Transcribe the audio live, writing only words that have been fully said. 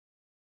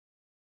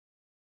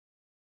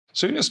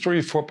So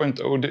Industry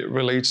 4.0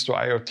 relates to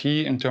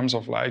IoT in terms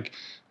of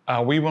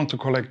we want to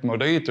collect more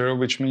data,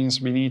 which means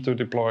we need to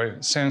deploy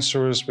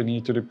sensors, we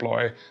need to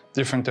deploy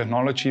different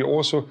technology.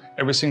 Also,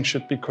 everything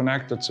should be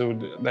connected so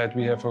that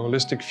we have a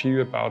holistic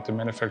view about the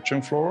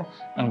manufacturing floor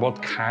and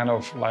what kind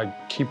of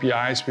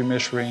KPIs we're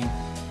measuring.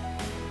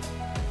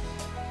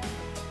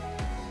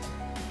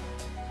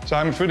 So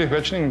I'm Friedrich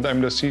Wetschnig and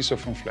I'm the CISO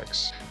from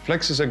Flex.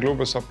 Flex is a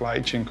global supply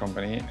chain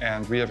company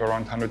and we have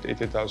around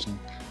 180,000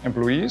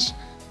 employees.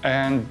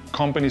 And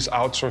companies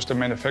outsource the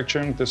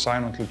manufacturing,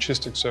 design and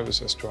logistics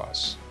services to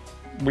us.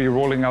 We're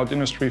rolling out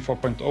Industry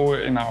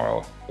 4.0 in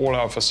all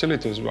our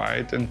facilities,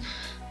 right?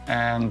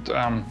 And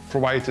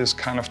provide this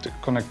kind of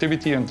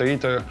connectivity and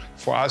data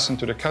for us and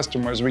to the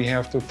customers. We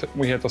have to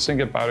think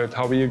about it,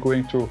 how we are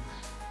going to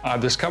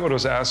discover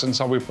those assets,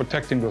 how we're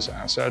protecting those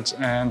assets.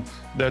 And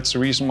that's the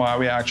reason why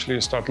we actually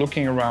start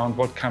looking around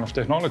what kind of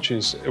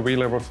technologies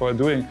available for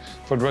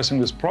addressing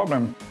this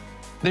problem.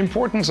 The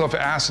importance of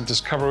asset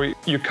discovery,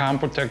 you can't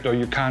protect or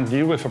you can't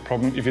deal with a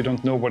problem if you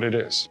don't know what it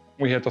is.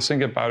 We had to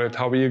think about it,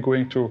 how we are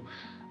going to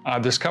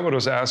discover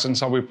those assets,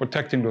 how we're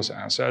protecting those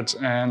assets.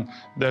 And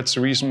that's the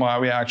reason why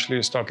we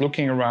actually start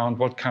looking around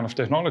what kind of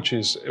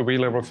technologies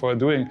available for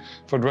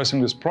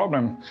addressing this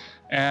problem.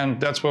 And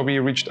that's where we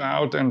reached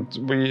out and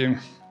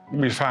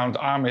we found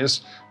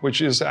Armis,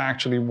 which is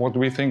actually what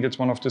we think is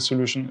one of the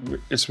solutions.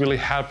 It's really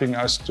helping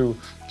us to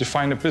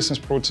define the business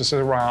processes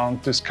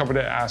around, discover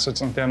the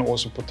assets, and then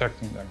also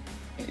protecting them.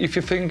 If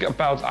you think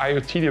about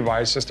IoT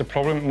devices, the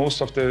problem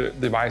most of the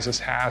devices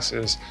has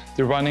is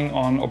they're running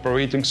on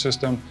operating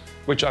systems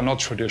which are not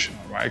traditional,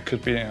 right?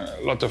 Could be a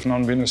lot of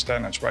non-Windows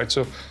standards, right?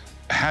 So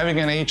having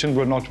an agent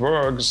would not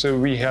work, so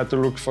we had to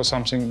look for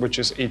something which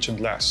is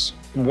agentless.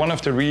 One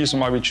of the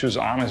reasons why we choose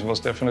Armis was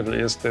definitely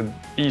the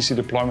easy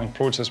deployment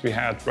process we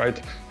had, right?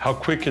 How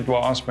quick it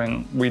was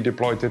when we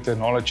deployed the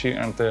technology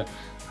and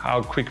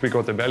how quick we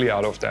got the value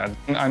out of that.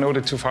 I know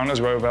the two founders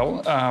very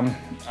well.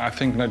 I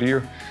think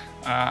Nadir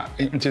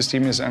and his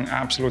team is an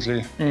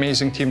absolutely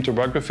amazing team to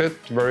work with it,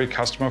 very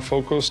customer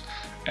focused.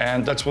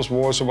 And that was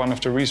also one of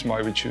the reasons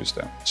why we choose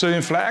them. So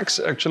in Flex,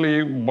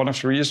 actually, one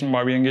of the reasons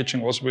why we're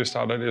engaging also with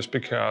startup is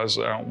because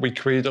we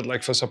created,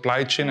 for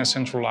supply chain, a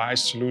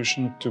centralized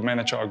solution to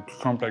manage our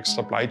complex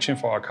supply chain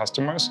for our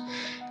customers.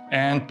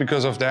 And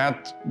because of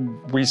that,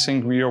 we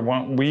think we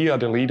are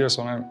the leaders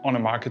on a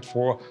market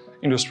for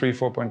Industry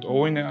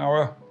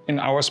 4.0 in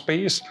our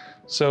space.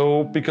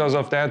 So because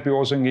of that, we're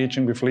also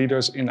engaging with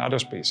leaders in other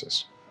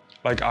spaces,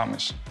 like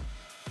Armis.